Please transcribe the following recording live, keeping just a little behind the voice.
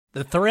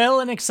The thrill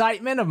and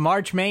excitement of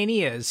March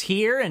Mania is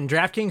here, and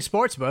DraftKings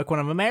Sportsbook, one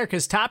of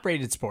America's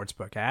top-rated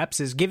sportsbook apps,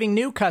 is giving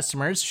new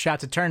customers a shot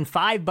to turn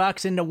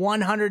 $5 into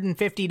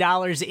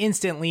 $150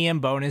 instantly in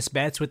bonus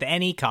bets with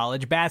any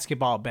college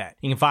basketball bet.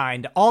 You can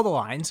find all the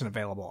lines and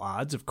available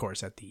odds, of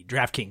course, at the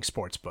DraftKings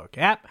Sportsbook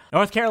app.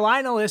 North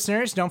Carolina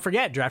listeners, don't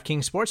forget,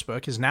 DraftKings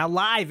Sportsbook is now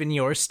live in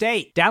your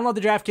state. Download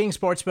the DraftKings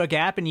Sportsbook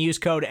app and use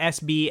code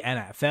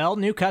SBNFL.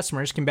 New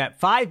customers can bet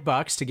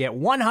 $5 to get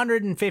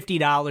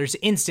 $150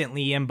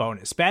 instantly in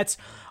bonus bets,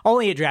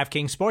 only at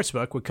DraftKings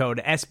Sportsbook with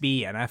code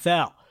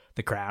SBNFL.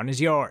 The crown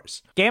is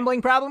yours.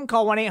 Gambling problem?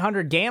 Call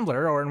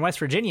 1-800-GAMBLER, or in West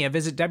Virginia,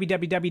 visit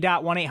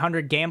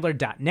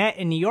www.1800gambler.net.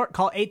 In New York,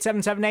 call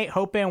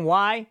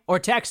 877-8-HOPE-NY or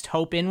text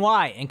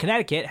HOPE-NY. In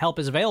Connecticut, help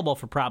is available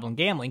for problem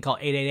gambling. Call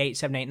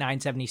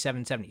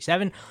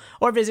 888-789-7777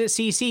 or visit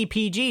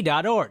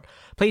ccpg.org.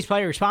 Please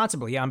play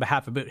responsibly on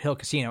behalf of Boot Hill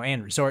Casino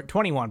and Resort.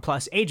 21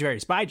 plus, age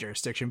varies by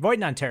jurisdiction. Void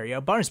in Ontario.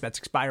 Bonus bets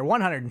expire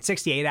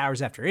 168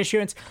 hours after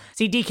issuance.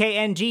 See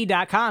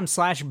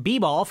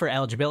dkng.com/bball for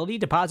eligibility,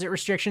 deposit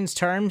restrictions,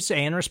 terms,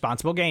 and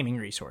responsible gaming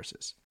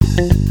resources.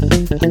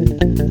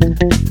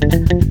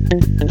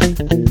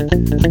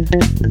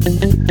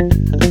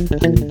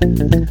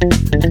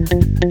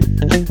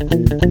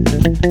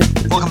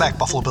 Welcome back,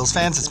 Buffalo Bills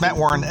fans. It's Matt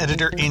Warren,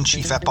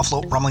 editor-in-chief at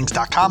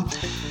BuffaloRumblings.com.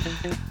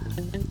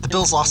 The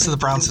Bills lost to the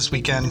Browns this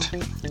weekend,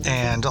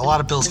 and a lot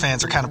of Bills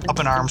fans are kind of up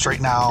in arms right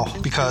now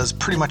because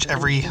pretty much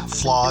every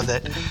flaw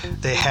that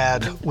they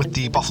had with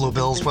the Buffalo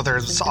Bills, whether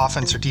it's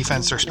offense or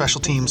defense or special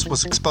teams,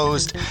 was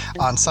exposed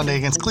on Sunday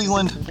against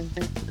Cleveland.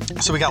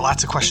 So we got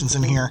lots of questions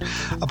in here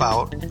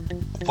about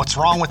what's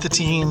wrong with the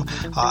team,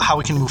 how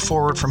we can move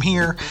forward from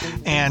here.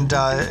 And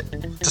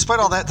despite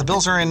all that, the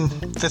Bills are in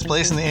fifth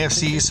place in the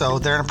AFC, so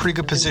they're in a pretty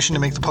good position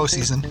to make the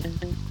postseason.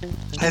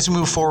 As we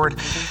move forward,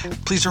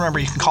 please remember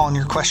you can call in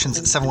your questions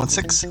at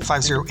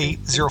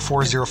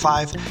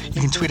 716-508-0405.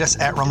 You can tweet us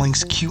at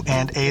Rumblings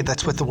Q&A.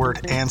 That's with the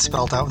word "and"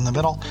 spelled out in the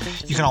middle.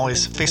 You can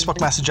always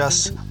Facebook message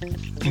us.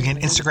 You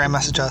can Instagram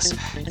message us.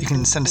 You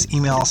can send us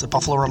emails at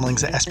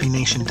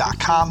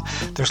buffalorumblings@sbnation.com.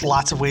 There's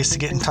lots of ways to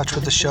get in touch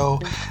with the show.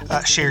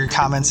 Share your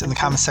comments in the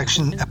comment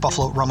section at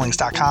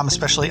buffalorumblings.com,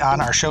 especially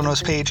on our show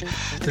notes page.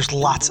 There's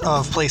lots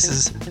of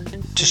places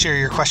to share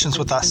your questions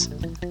with us.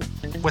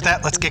 With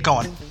that, let's get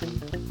going.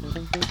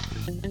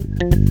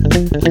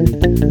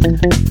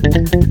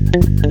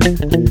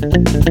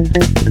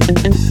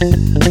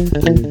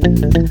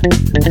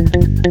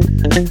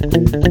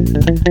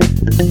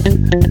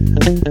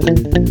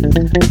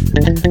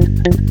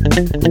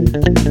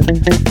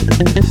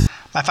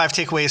 My 5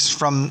 takeaways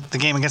from the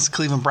game against the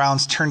Cleveland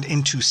Browns turned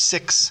into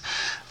 6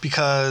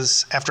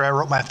 because after I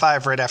wrote my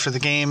 5 right after the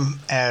game,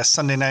 as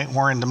Sunday night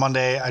wore into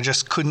Monday, I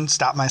just couldn't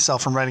stop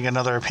myself from writing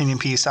another opinion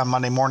piece on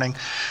Monday morning.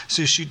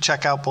 So you should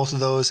check out both of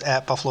those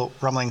at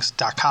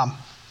buffalorumblings.com.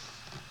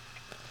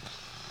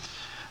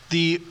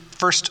 The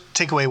first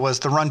takeaway was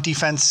the run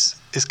defense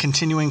is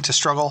continuing to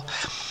struggle.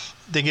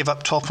 They gave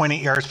up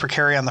 12.8 yards per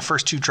carry on the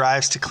first 2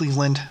 drives to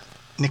Cleveland.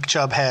 Nick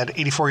Chubb had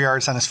 84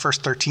 yards on his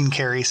first 13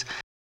 carries.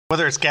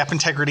 Whether it's gap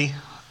integrity,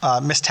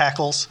 missed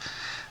tackles,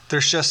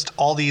 there's just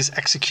all these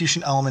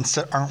execution elements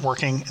that aren't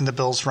working in the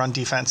Bills' run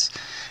defense.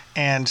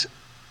 And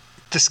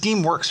the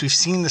scheme works. We've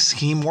seen the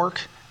scheme work.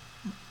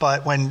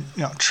 But when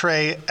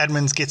Trey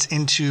Edmonds gets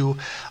into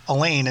a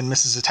lane and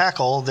misses a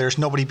tackle, there's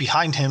nobody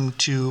behind him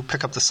to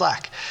pick up the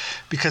slack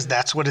because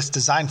that's what it's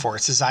designed for.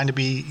 It's designed to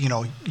be,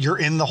 you're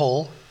in the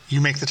hole,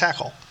 you make the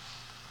tackle.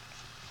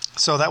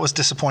 So that was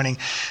disappointing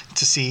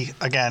to see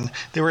again.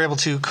 They were able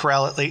to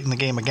corral it late in the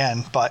game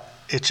again, but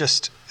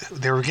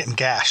they were getting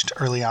gashed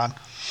early on.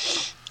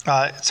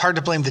 It's hard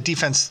to blame the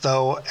defense,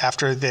 though,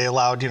 after they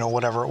allowed,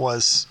 whatever it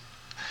was,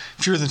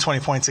 fewer than 20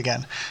 points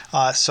again.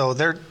 So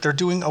they're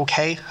doing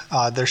okay.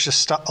 There's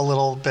just a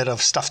little bit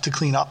of stuff to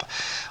clean up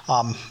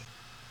on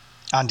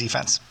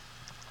defense.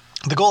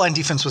 The goal line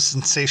defense was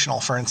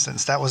sensational, for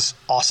instance. That was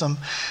awesome.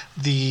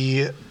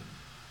 The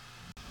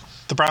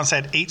Browns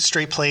had 8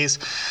 straight plays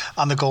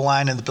on the goal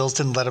line, and the Bills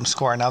didn't let them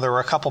score. Now, there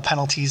were a couple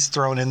penalties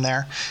thrown in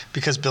there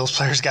because Bills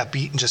players got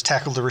beat and just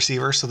tackled the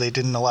receiver, so they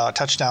didn't allow a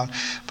touchdown.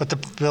 But the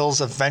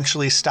Bills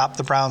eventually stopped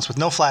the Browns with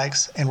no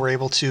flags and were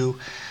able to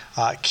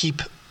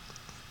keep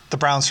the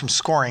Browns from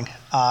scoring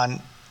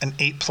on an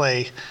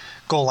 8-play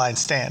goal line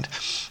stand.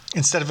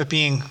 Instead of it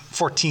being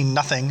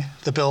 14-0,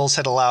 the Bills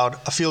had allowed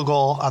a field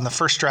goal on the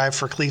first drive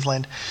for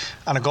Cleveland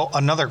on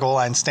another goal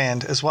line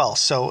stand as well.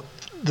 So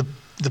the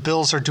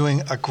Bills are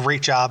doing a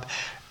great job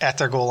at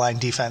their goal line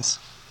defense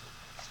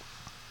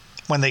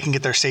when they can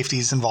get their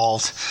safeties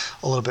involved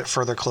a little bit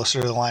further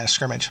closer to the line of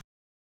scrimmage.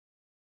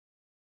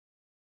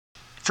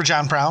 For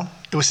John Brown,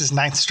 it was his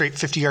 9th straight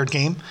 50-yard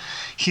game.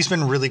 He's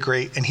been really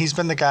great, and he's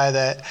been the guy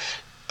that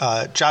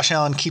Josh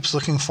Allen keeps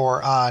looking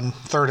for on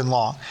 3rd and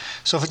long.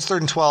 So if it's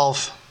 3rd and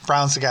 12,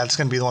 Brown's the guy that's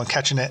going to be the one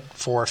catching it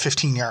for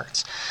 15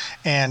 yards.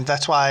 And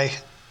that's why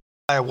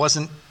I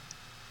wasn't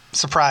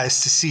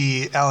surprised to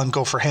see Allen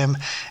go for him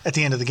at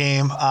the end of the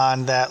game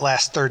on that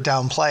last 3rd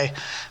down play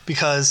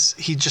because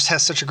he just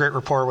has such a great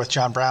rapport with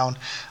John Brown.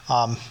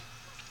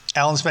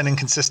 Allen's been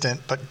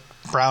inconsistent, but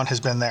Brown has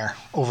been there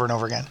over and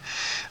over again.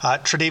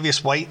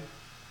 Tre'Davious White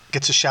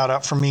gets a shout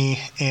out from me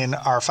in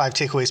our 5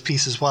 takeaways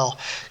piece as well,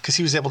 because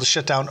he was able to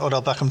shut down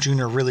Odell Beckham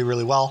Jr. really,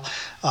 really well.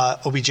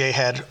 OBJ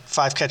had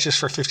 5 catches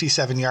for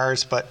 57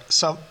 yards, but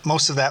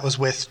most of that was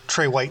with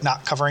Trey White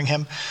not covering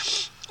him.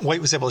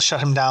 White was able to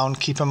shut him down,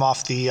 keep him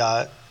off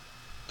the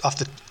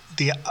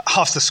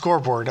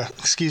scoreboard,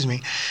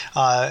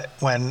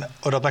 when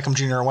Odell Beckham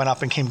Jr. went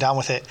up and came down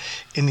with it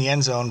in the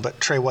end zone,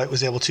 but Trey White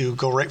was able to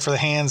go right for the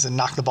hands and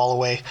knock the ball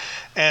away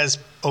as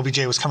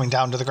OBJ was coming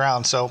down to the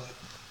ground. So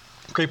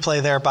great play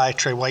there by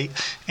Trey White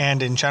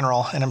and in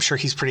general, and I'm sure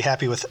he's pretty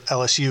happy with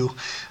LSU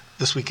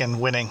this weekend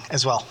winning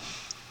as well.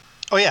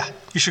 Oh yeah,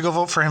 you should go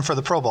vote for him for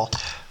the Pro Bowl.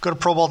 Go to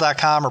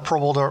probowl.com or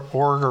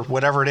probowl.org or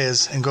whatever it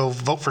is and go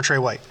vote for Trey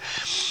White.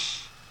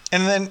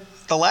 And then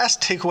the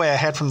last takeaway I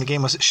had from the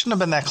game was it shouldn't have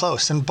been that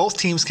close, and both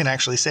teams can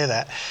actually say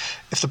that.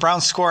 If the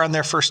Browns score on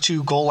their first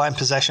 2 goal line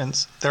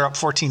possessions, they're up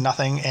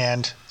 14-0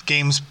 and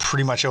game's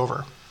pretty much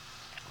over.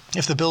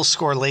 If the Bills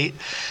score late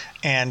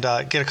and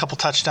get a couple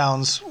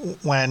touchdowns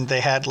when they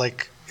had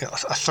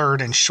a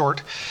third and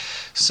short,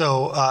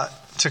 so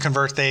to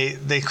convert,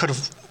 they could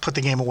have put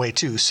the game away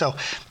too. So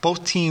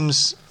both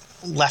teams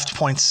left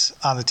points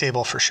on the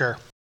table for sure.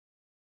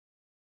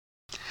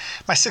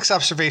 My 6th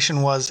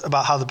observation was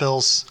about how the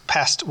Bills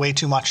passed way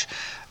too much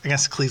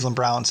against the Cleveland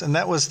Browns, and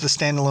that was the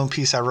standalone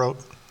piece I wrote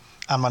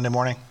on Monday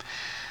morning.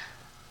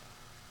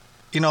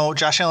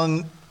 Josh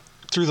Allen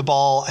threw the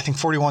ball, I think,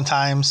 41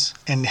 times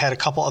and had a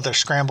couple other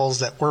scrambles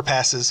that were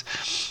passes.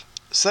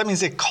 So that means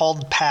they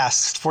called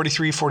pass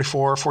 43,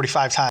 44,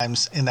 45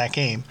 times in that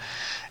game.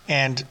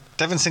 And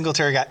Devin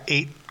Singletary got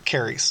 8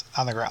 carries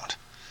on the ground.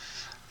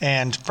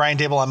 And Brian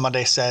Daboll on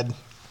Monday said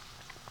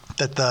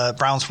that the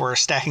Browns were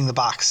stacking the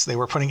box. They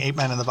were putting 8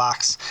 men in the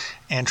box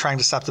and trying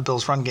to stop the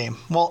Bills' run game.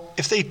 Well,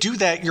 if they do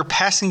that, your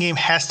passing game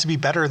has to be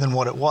better than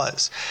what it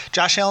was.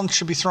 Josh Allen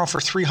should be thrown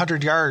for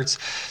 300 yards,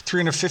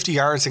 350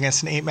 yards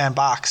against an 8-man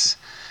box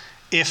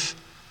if,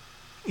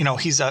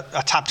 he's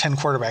a top 10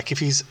 quarterback, if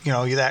he's,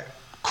 that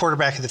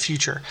quarterback of the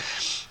future.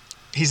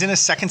 He's in his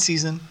 2nd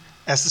season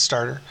as the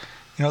starter.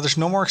 There's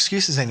no more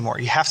excuses anymore.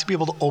 You have to be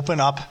able to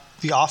open up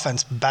the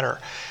offense better.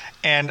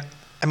 And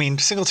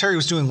Singletary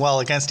was doing well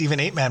against even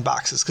 8-man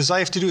boxes because all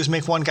you have to do is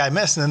make one guy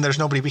miss and then there's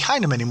nobody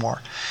behind him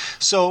anymore.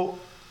 So,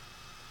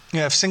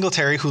 if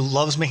Singletary, who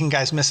loves making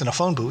guys miss in a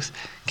phone booth,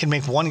 can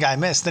make one guy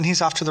miss, then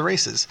he's off to the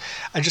races.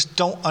 I just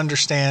don't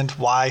understand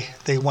why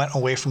they went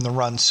away from the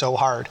run so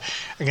hard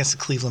against the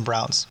Cleveland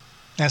Browns.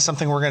 And it's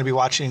something we're going to be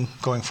watching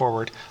going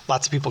forward.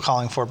 Lots of people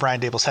calling for Brian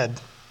Daboll's head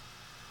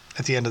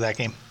at the end of that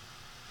game.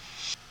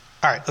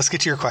 All right, let's get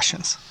to your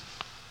questions.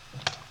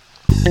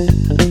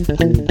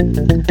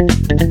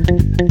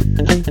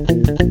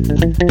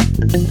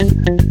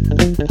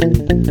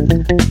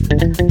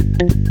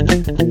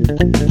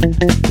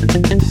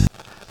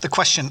 The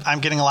question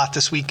I'm getting a lot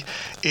this week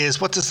is,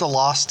 what does the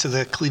loss to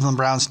the Cleveland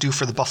Browns do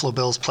for the Buffalo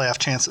Bills' playoff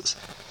chances?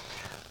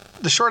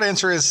 The short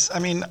answer is,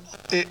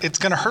 it's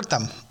going to hurt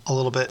them a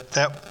little bit.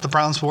 That the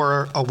Browns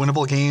were a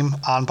winnable game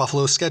on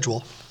Buffalo's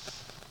schedule.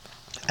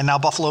 And now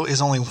Buffalo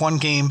is only 1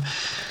 game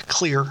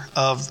clear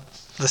of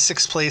the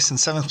 6th place and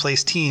 7th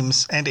place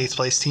teams and 8th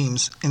place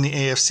teams in the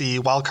AFC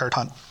wildcard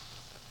hunt.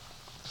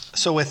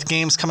 So with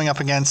games coming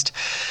up against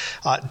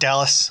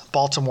Dallas,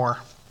 Baltimore,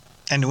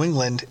 and New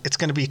England, it's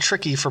going to be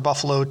tricky for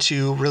Buffalo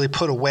to really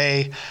put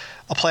away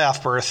a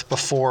playoff berth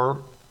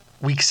before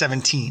week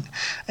 17.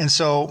 And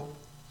so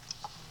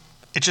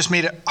it just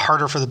made it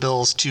harder for the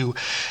Bills to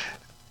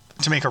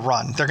make a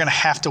run. They're going to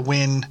have to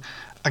win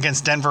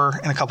against Denver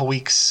in a couple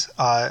weeks.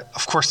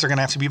 Of course, they're going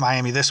to have to beat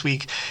Miami this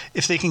week.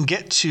 If they can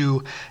get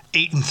to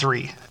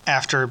 8-3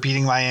 after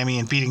beating Miami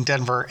and beating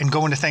Denver and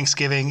go into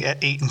Thanksgiving at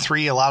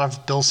 8-3, a lot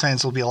of Bills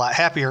fans will be a lot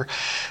happier.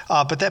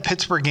 But that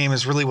Pittsburgh game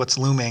is really what's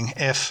looming.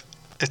 If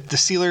the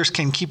Steelers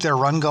can keep their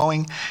run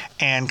going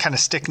and kind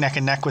of stick neck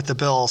and neck with the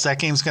Bills, that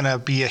game's going to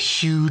be a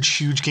huge,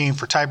 huge game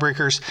for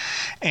tiebreakers.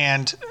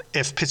 And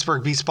if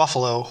Pittsburgh beats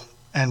Buffalo,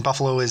 and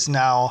Buffalo is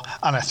now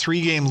on a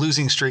 3-game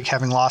losing streak,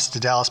 having lost to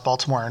Dallas,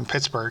 Baltimore, and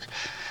Pittsburgh,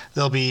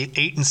 they'll be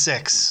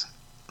 8-6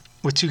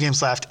 with 2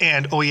 games left.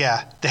 And,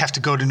 they have to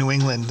go to New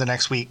England the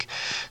next week.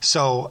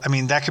 So,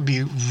 that could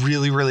be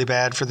really, really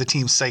bad for the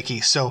team's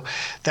psyche. So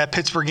that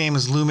Pittsburgh game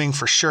is looming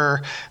for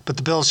sure, but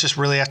the Bills just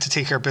really have to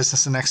take care of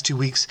business the next 2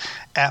 weeks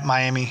at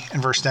Miami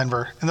and versus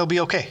Denver, and they'll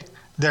be okay.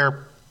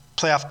 Their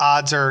playoff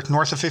odds are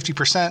north of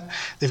 50%.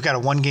 They've got a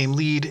 1-game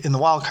lead in the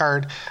wild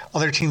card.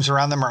 Other teams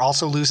around them are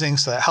also losing,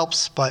 so that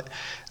helps, but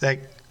the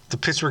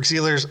Pittsburgh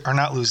Steelers are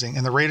not losing,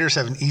 and the Raiders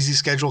have an easy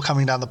schedule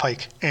coming down the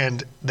pike,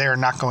 and they are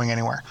not going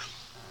anywhere.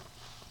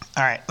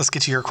 All right, let's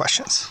get to your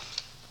questions.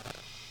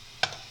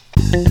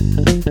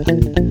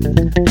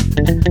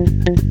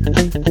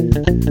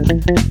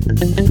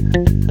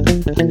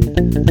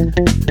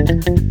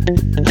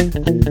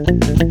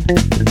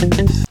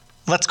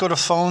 Let's go to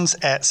phones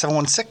at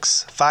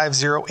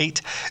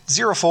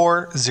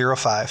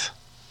 716-508-0405.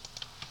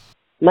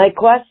 My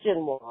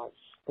question was,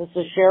 this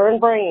is Sharon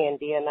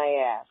Brandy, and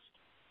I asked,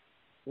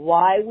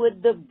 why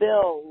would the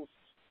Bills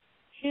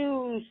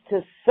choose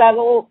to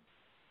settle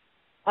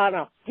on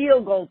a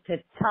field goal to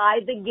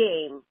tie the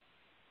game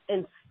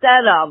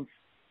instead of,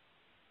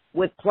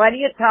 with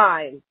plenty of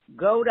time,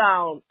 go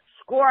down,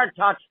 score a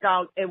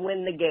touchdown, and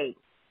win the game?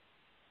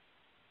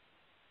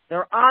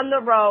 They're on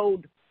the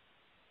road.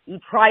 You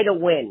try to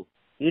win.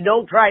 You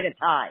don't try to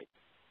tie.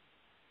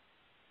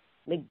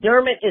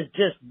 McDermott is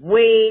just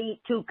way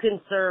too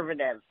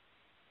conservative.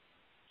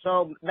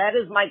 So that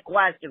is my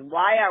question.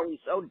 Why are we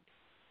so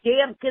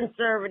damn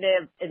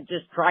conservative and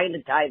just trying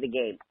to tie the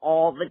game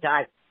all the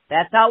time?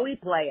 That's how we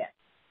play it.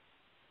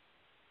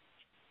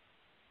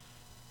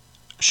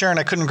 Sharon,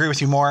 I couldn't agree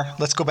with you more.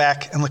 Let's go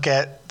back and look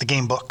at the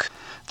game book.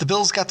 The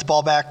Bills got the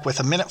ball back with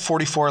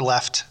 1:44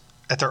 left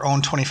at their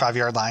own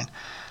 25-yard line.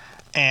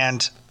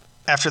 And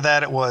after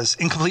that, it was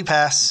incomplete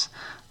pass,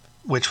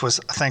 which was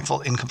a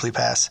thankful incomplete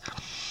pass.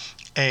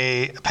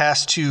 A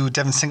pass to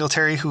Devin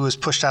Singletary, who was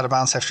pushed out of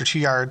bounds after 2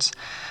 yards.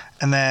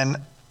 And then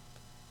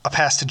a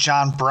pass to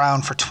John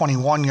Brown for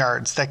 21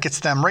 yards. That gets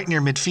them right near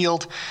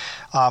midfield.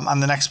 On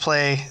the next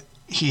play,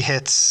 he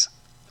hits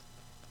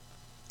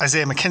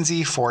Isaiah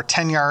McKenzie for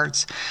 10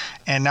 yards.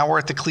 And now we're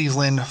at the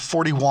Cleveland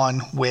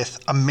 41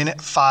 with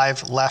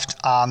 1:05 left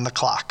on the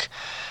clock.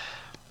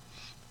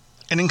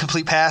 An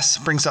incomplete pass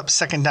brings up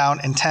 2nd down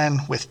and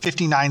 10 with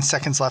 59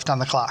 seconds left on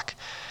the clock.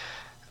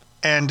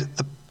 And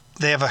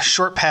they have a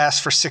short pass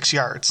for 6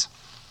 yards.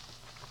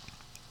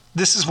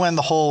 This is when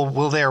the whole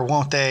will they or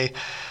won't they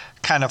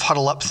kind of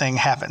huddle up thing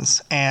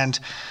happens. And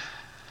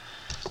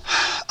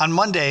on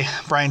Monday,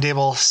 Brian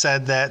Daboll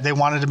said that they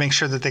wanted to make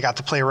sure that they got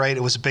the play right.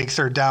 It was a big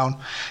 3rd down.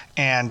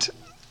 And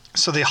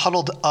so they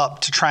huddled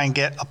up to try and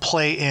get a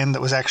play in that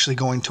was actually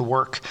going to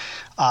work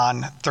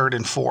on 3rd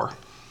and 4.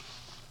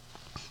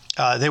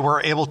 They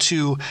were able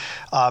to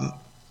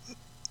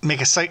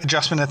make a slight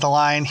adjustment at the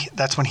line.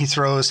 That's when he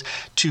throws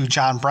to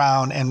John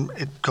Brown, and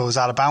it goes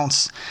out of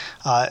bounds.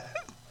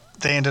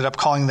 They ended up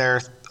calling their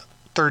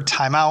 3rd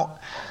timeout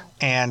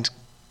and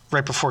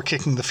right before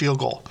kicking the field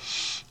goal.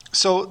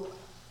 So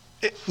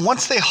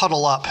once they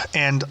huddle up,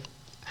 and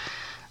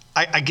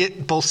I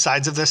get both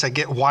sides of this. I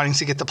get wanting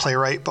to get the play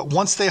right, but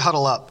once they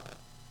huddle up,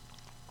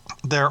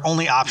 their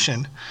only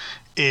option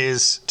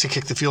is to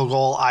kick the field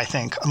goal, I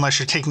think, unless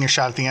you're taking a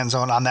shot at the end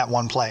zone on that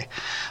one play.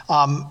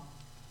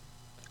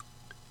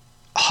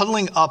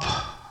 Huddling up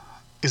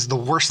is the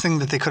worst thing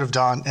that they could have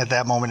done at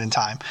that moment in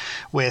time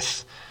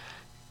with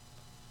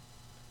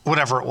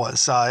whatever it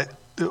was.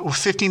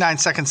 59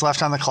 seconds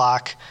left on the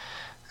clock.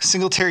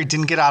 Singletary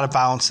didn't get out of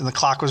bounds and the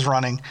clock was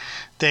running.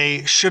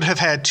 They should have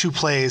had 2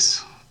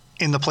 plays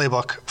in the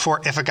playbook for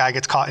if a guy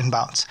gets caught in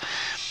bounds.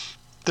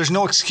 There's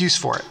no excuse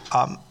for it.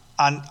 On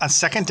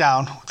 2nd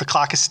down, the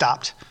clock is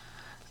stopped.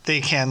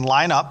 They can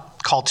line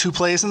up, call 2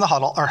 plays in the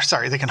huddle,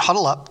 they can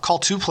huddle up, call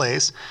 2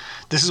 plays.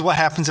 This is what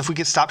happens if we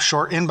get stopped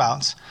short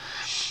inbounds.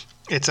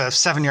 It's a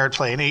 7-yard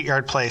play, an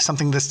 8-yard play,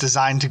 something that's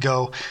designed to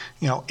go,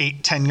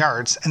 8, 10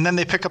 yards. And then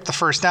they pick up the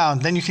 1st down.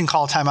 Then you can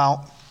call a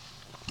timeout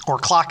or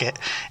clock it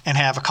and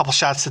have a couple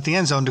shots at the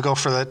end zone to go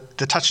for the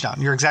touchdown.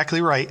 You're exactly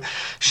right,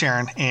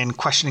 Sharon, in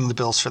questioning the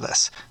Bills for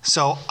this.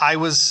 So I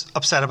was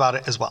upset about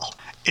it as well.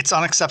 It's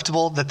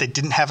unacceptable that they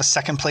didn't have a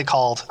second play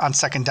called on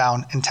 2nd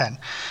down and 10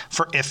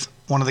 for if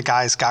one of the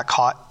guys got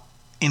caught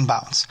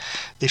inbounds.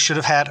 They should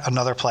have had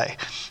another play.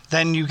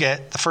 Then you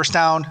get the 1st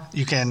down,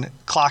 you can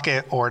clock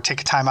it or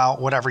take a timeout,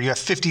 whatever. You have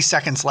 50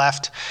 seconds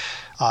left,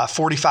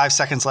 45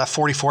 seconds left,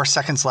 44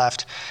 seconds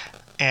left,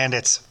 and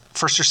it's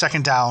 1st or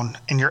 2nd down,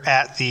 and you're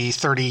at the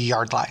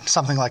 30-yard line,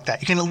 something like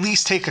that. You can at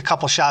least take a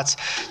couple shots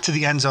to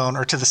the end zone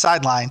or to the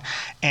sideline,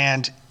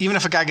 and even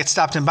if a guy gets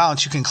stopped in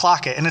bounds, you can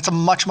clock it, and it's a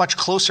much, much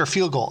closer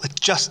field goal. It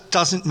just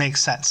doesn't make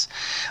sense.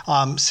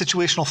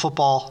 Situational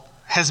football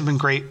hasn't been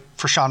great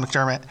for Sean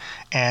McDermott,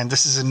 and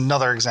this is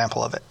another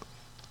example of it.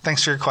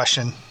 Thanks for your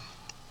question.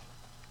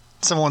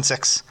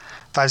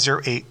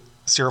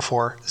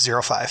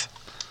 716-508-0405.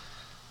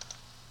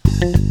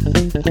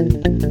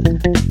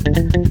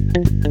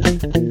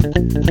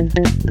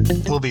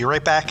 We'll be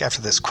right back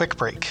after this quick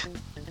break.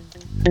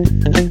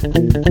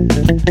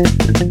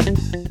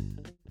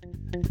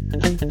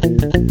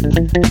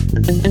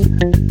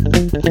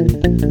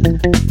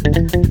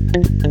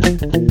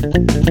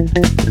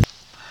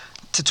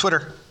 To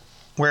Twitter,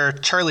 where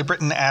Charlie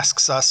Britton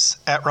asks us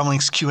at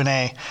Rumblings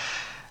Q&A,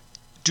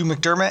 do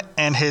McDermott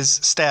and his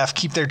staff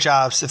keep their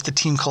jobs if the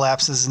team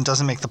collapses and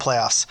doesn't make the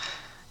playoffs?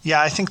 Yeah,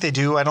 I think they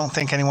do. I don't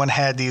think anyone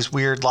had these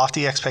weird,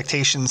 lofty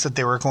expectations that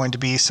they were going to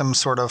be some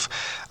sort of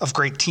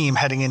great team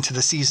heading into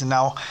the season.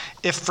 Now,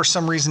 if for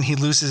some reason he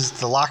loses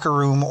the locker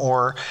room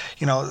or,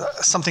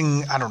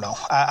 something, I don't know.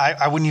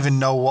 I wouldn't even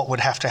know what would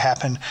have to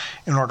happen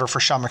in order for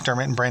Sean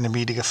McDermott and Brandon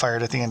Beane to get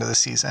fired at the end of the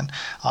season.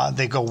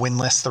 They go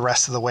winless the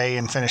rest of the way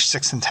and finish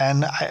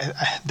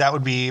 6-10. That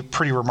would be a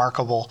pretty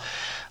remarkable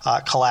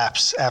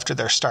collapse after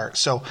their start.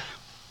 So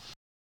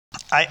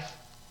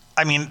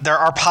I mean, there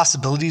are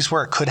possibilities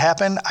where it could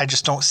happen. I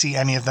just don't see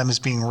any of them as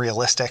being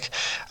realistic.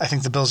 I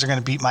think the Bills are going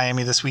to beat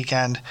Miami this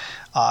weekend.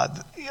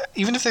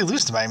 Even if they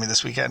lose to Miami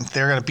this weekend,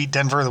 they're going to beat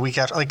Denver the week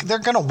after. Like, they're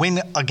going to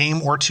win a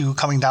game or two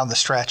coming down the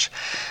stretch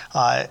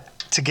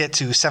to get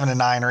to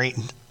 7-9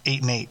 or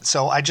 8-8.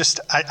 So I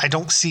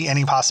don't see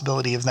any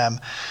possibility of them,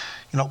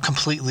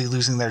 completely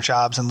losing their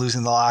jobs and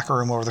losing the locker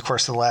room over the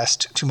course of the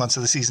last 2 months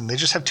of the season. They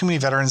just have too many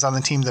veterans on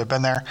the team that have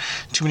been there,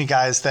 too many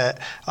guys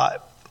that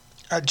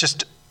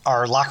just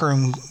are locker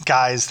room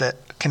guys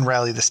that can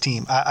rally this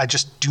team. I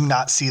just do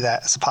not see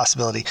that as a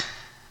possibility.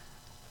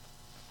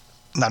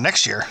 Now,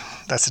 next year,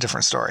 that's a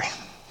different story.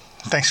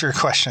 Thanks for your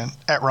question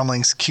at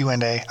Rumblings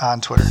Q&A on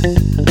Twitter.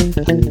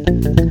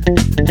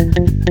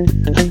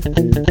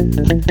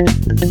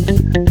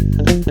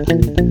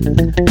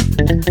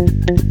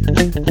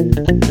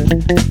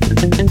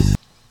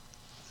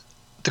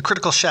 The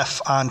Critical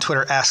Chef on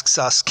Twitter asks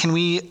us, can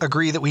we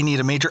agree that we need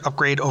a major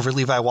upgrade over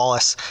Levi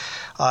Wallace?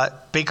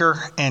 Baker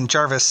and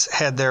Jarvis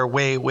had their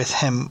way with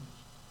him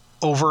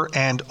over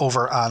and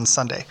over on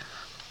Sunday.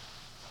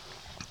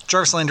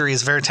 Jarvis Landry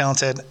is a very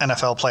talented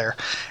NFL player.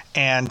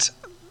 And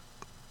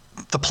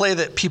the play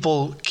that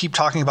people keep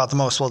talking about the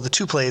most, well, the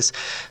two plays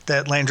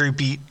that Landry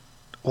beat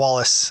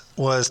Wallace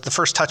was the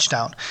first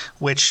touchdown,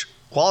 which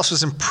Wallace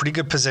was in pretty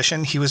good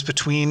position. He was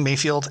between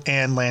Mayfield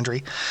and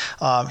Landry.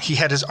 He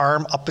had his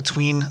arm up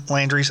between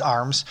Landry's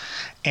arms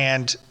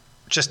and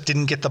just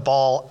didn't get the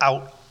ball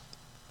out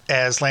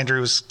as Landry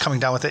was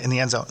coming down with it in the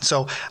end zone.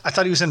 So I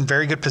thought he was in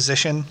very good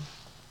position.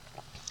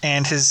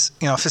 And his,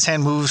 if his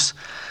hand moves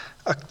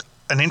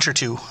an inch or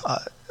two,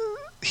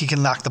 he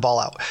can knock the ball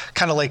out.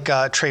 Kind of like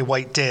Trey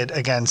White did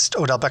against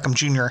Odell Beckham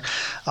Jr.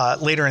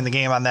 Later in the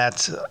game on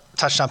that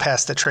touchdown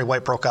pass that Trey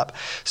White broke up.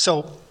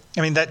 So,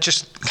 I mean, that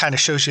just kind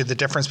of shows you the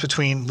difference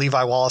between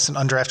Levi Wallace, an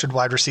undrafted an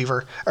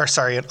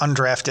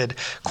undrafted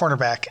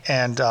cornerback,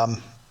 and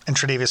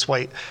Tre'Davious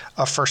White,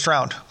 a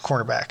first-round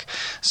cornerback.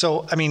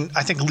 So, I mean,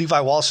 I think Levi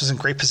Wallace was in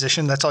great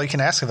position. That's all you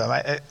can ask of him.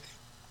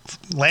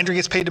 Landry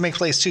gets paid to make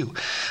plays, too.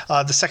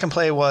 The second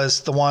play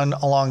was the one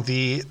along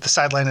the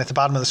sideline at the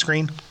bottom of the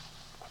screen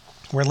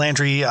where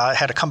Landry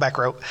had a comeback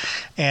route.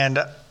 And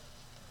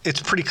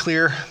it's pretty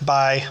clear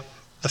by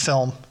the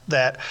film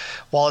that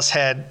Wallace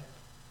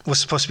was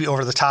supposed to be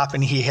over the top,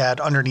 and he had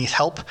underneath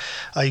help.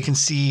 You can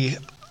see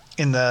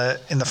in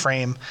the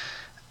frame,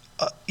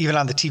 even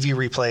on the TV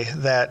replay,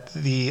 that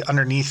the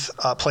underneath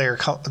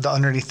the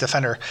underneath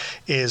defender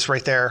is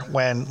right there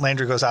when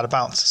Landry goes out of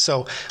bounds.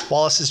 So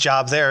Wallace's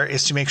job there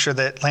is to make sure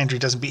that Landry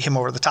doesn't beat him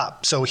over the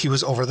top. So he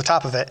was over the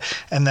top of it,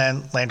 and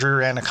then Landry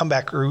ran a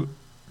comeback route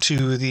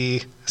to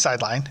the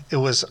sideline. It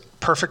was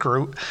perfect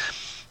route,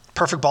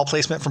 perfect ball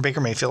placement from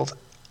Baker Mayfield.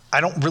 I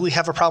don't really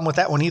have a problem with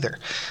that one either.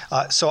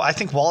 So I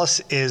think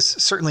Wallace is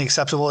certainly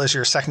acceptable as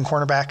your second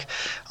cornerback.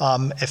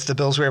 If the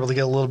Bills were able to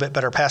get a little bit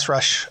better pass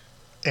rush,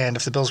 and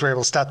if the Bills were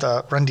able to stop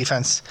the run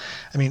defense,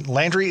 I mean,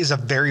 Landry is a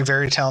very,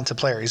 very talented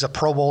player. He's a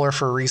Pro Bowler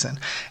for a reason.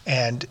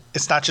 And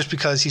it's not just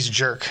because he's a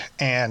jerk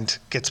and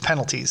gets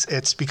penalties.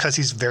 It's because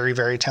he's very,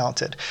 very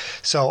talented.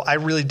 So I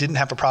really didn't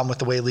have a problem with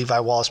the way Levi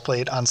Wallace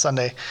played on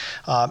Sunday.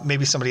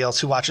 Maybe somebody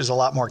else who watches a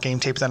lot more game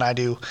tape than I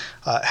do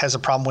has a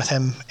problem with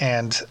him,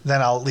 and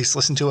then I'll at least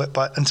listen to it.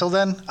 But until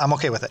then, I'm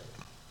okay with it.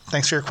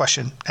 Thanks for your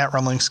question at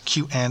Rumblings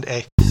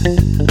Q&A.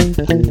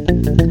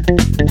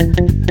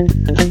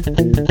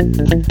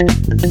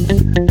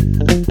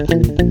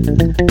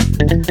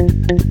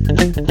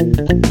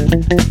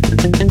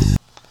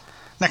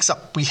 Next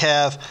up, we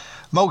have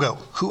Mogo,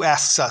 who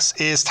asks us,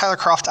 is Tyler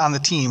Kroft on the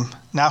team?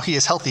 Now he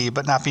is healthy,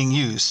 but not being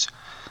used.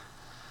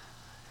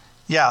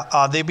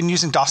 Yeah, they've been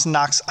using Dawson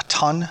Knox a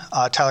ton.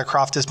 Tyler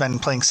Kroft has been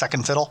playing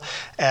second fiddle,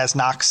 as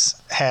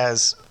Knox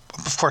has,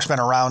 of course, been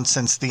around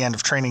since the end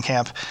of training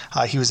camp.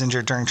 He was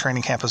injured during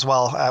training camp as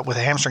well with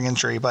a hamstring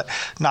injury, but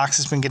Knox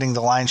has been getting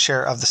the lion's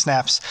share of the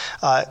snaps.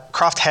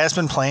 Kroft has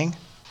been playing.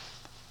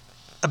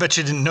 I bet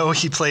you didn't know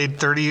he played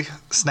 30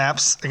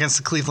 snaps against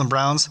the Cleveland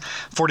Browns,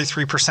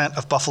 43%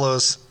 of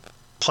Buffalo's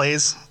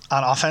plays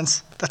on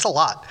offense. That's a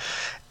lot.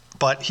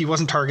 But he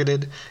wasn't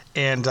targeted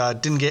and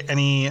didn't get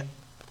any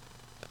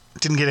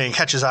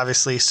catches,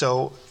 obviously,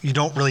 so you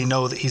don't really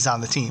know that he's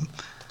on the team.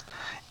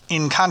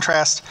 In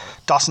contrast,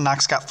 Dawson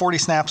Knox got 40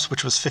 snaps,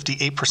 which was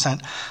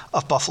 58%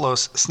 of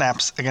Buffalo's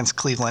snaps against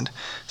Cleveland.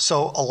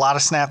 So a lot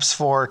of snaps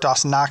for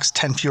Dawson Knox,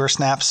 10 fewer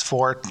snaps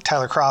for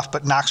Tyler Kroft,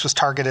 but Knox was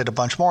targeted a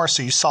bunch more,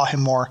 so you saw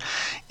him more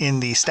in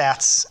the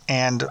stats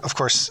and, of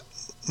course,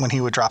 when he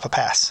would drop a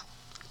pass.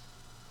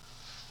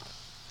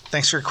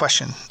 Thanks for your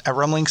question at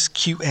Rumblings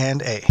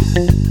Q&A.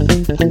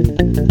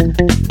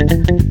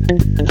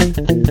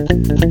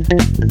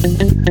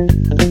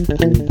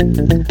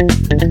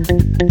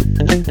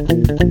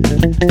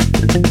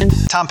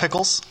 Tom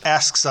Pickles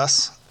asks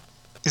us,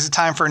 is it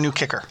time for a new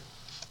kicker?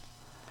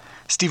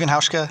 Steven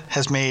Hauschka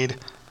has made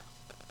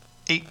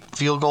 8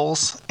 field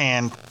goals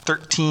and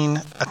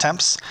 13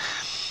 attempts.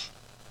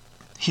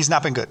 He's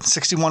not been good.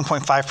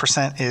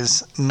 61.5%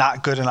 is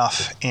not good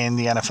enough in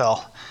the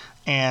NFL.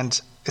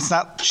 And it's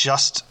not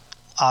just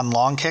on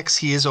long kicks.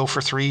 He is 0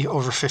 for 3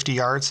 over 50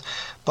 yards,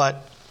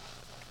 but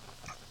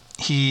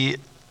he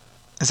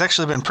has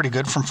actually been pretty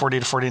good from 40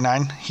 to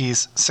 49.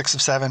 He's 6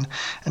 of 7,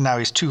 and now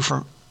he's 2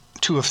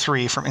 of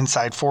 3 from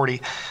inside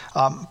 40.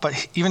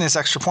 But even his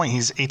extra point,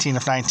 he's 18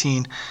 of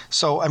 19.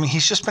 So, I mean,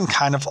 he's just been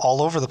kind of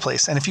all over the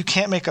place. And if you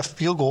can't make a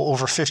field goal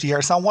over 50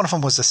 yards, now one of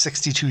them was a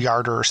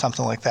 62-yarder or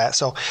something like that.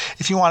 So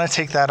if you want to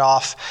take that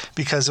off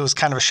because it was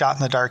kind of a shot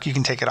in the dark, you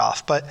can take it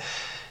off. But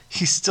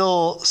he's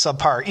still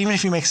subpar. Even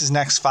if he makes his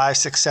next 5,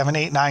 6, 7,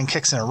 8, 9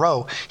 kicks in a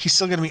row, he's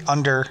still going to be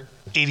under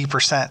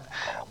 80%.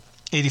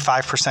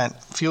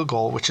 85% field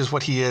goal, which is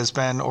what he has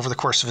been over the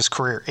course of his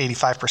career,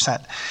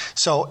 85%.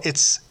 So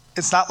it's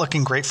not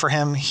looking great for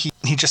him.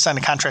 He just signed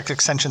a contract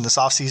extension this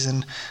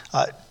offseason.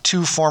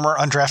 2 former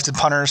undrafted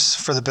punters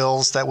for the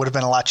Bills that would have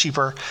been a lot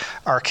cheaper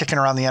are kicking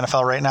around the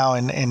NFL right now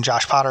in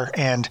Josh Potter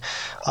and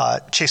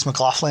Chase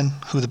McLaughlin,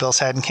 who the Bills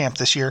had in camp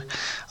this year.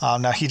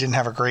 Now, he didn't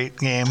have a great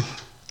game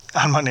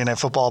on Monday Night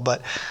Football,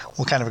 but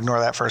we'll kind of ignore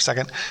that for a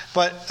second.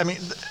 But, I mean,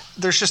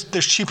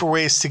 there's cheaper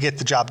ways to get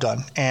the job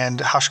done, and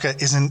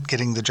Hauschka isn't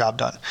getting the job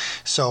done.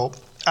 So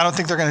I don't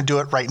think they're going to do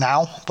it right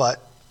now,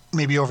 but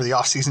maybe over the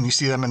offseason you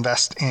see them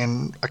invest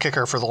in a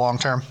kicker for the long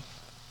term,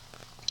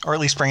 or at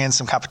least bring in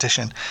some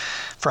competition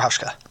for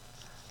Hauschka.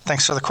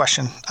 Thanks for the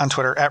question on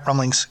Twitter at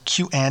Rumblings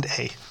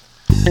Q&A.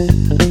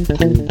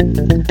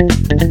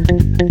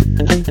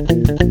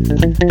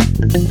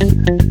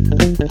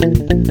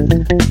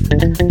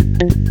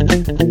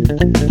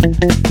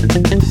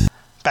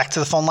 Back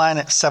to the phone line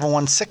at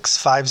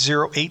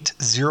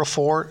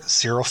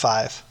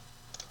 716-508-0405.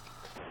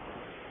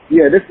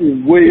 Yeah, this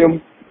is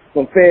William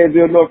from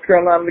Fayetteville, North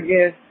Carolina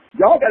again.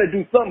 Y'all got to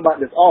do something about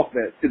this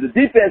offense, because the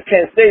defense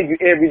can't save you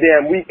every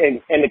damn week,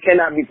 and they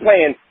cannot be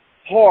playing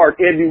hard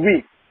every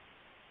week.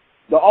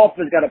 The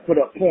offense got to put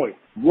up points.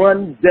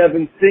 Run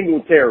Devin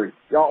Singletary.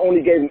 Y'all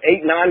only gave him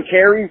 8, 9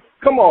 carries.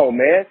 Come on,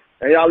 man.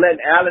 And y'all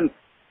letting Allen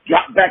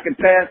drop back and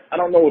pass. I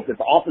don't know if it's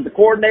the offensive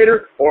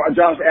coordinator or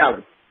Josh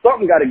Allen.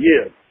 Something got to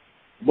give.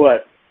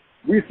 But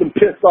we some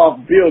pissed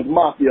off Bills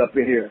Mafia up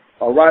in here,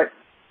 all right?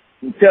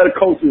 And tell the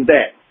coaches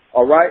that,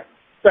 all right?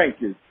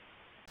 Thank you.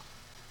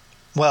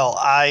 Well,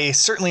 I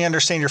certainly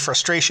understand your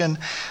frustration.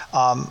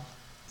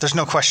 There's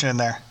no question in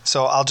there.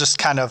 So I'll just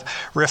kind of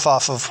riff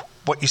off of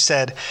what you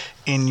said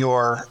in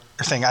your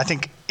thing. I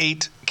think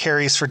 8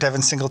 carries for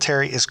Devin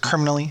Singletary is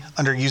criminally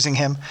underusing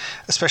him,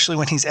 especially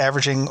when he's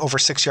averaging over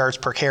 6 yards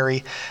per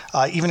carry.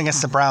 Even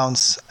against the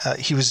Browns,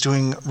 he was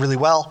doing really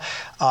well.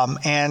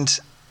 And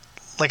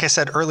like I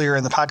said earlier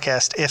in the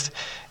podcast, if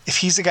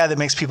he's the guy that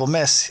makes people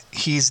miss,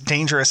 he's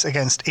dangerous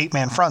against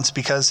 8-man fronts,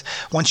 because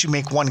once you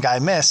make one guy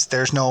miss,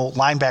 there's no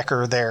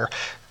linebacker there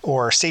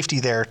or safety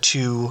there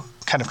to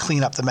kind of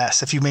clean up the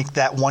mess. If you make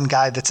that one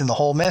guy that's in the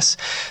hole miss,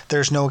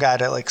 there's no guy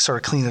to like sort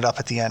of clean it up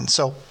at the end.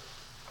 So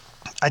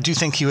I do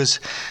think he was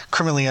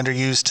criminally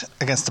underused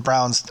against the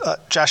Browns.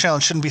 Josh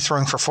Allen shouldn't be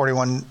throwing for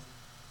 41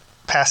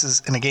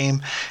 passes in a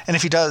game, and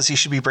if he does, he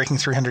should be breaking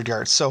 300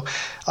 yards. So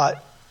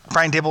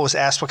Brian Daboll was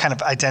asked what kind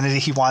of identity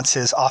he wants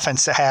his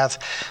offense to have.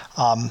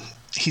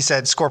 He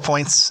said, score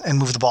points and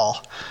move the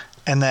ball.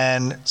 And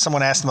then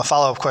someone asked him a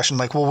follow-up question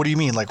like, well, what do you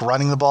mean? Like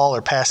running the ball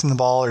or passing the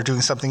ball or doing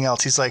something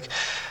else? He's like,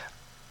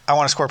 I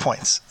want to score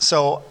points.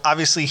 So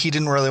obviously he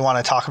didn't really want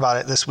to talk about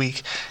it this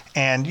week,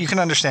 and you can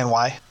understand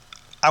why.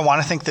 I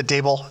want to think that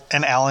Daboll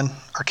and Allen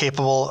are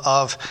capable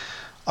of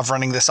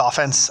running this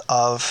offense,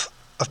 of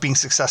being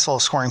successful,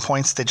 of scoring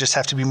points. They just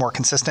have to be more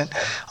consistent.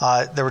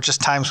 There were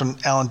just times when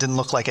Allen didn't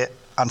look like it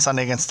on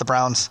Sunday against the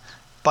Browns,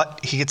 but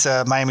he gets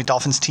a Miami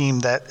Dolphins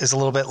team that is a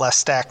little bit less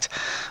stacked.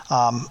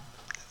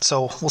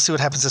 So we'll see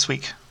what happens this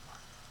week.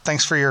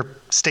 Thanks for your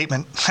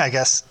statement, I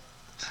guess,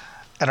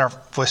 at our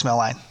voicemail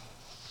line.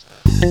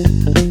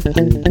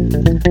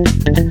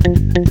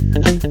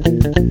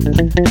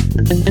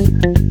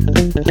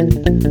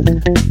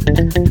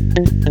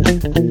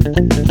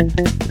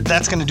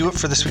 That's going to do it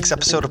for this week's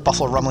episode of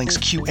Buffalo Rumblings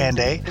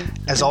Q&A.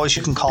 As always,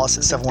 you can call us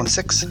at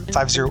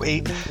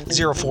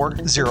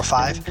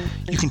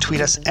 716-508-0405. You can tweet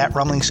us at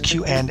Rumblings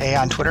Q&A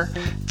on Twitter,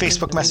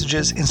 Facebook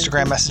messages,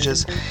 Instagram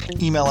messages.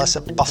 Email us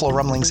at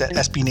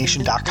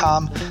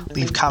buffalorumblings@sbnation.com.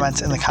 Leave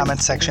comments in the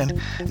comments section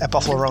at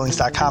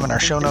buffalorumblings.com in our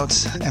show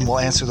notes, and we'll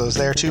answer those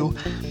there too.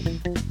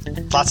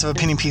 Lots of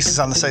opinion pieces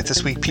on the site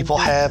this week. People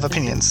have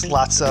opinions.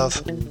 Lots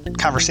of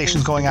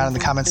conversations going on in the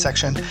comments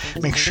section.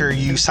 Make sure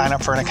you sign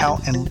up for an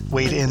account and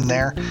wade in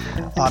there.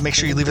 Make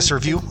sure you leave us a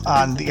review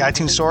on the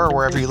iTunes store or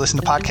wherever you listen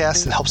to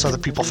podcasts. It helps other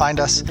people find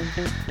us.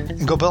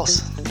 And go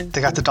Bills.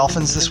 They got the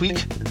Dolphins this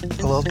week.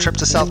 A little trip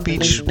to South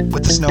Beach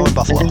with the snow in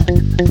Buffalo.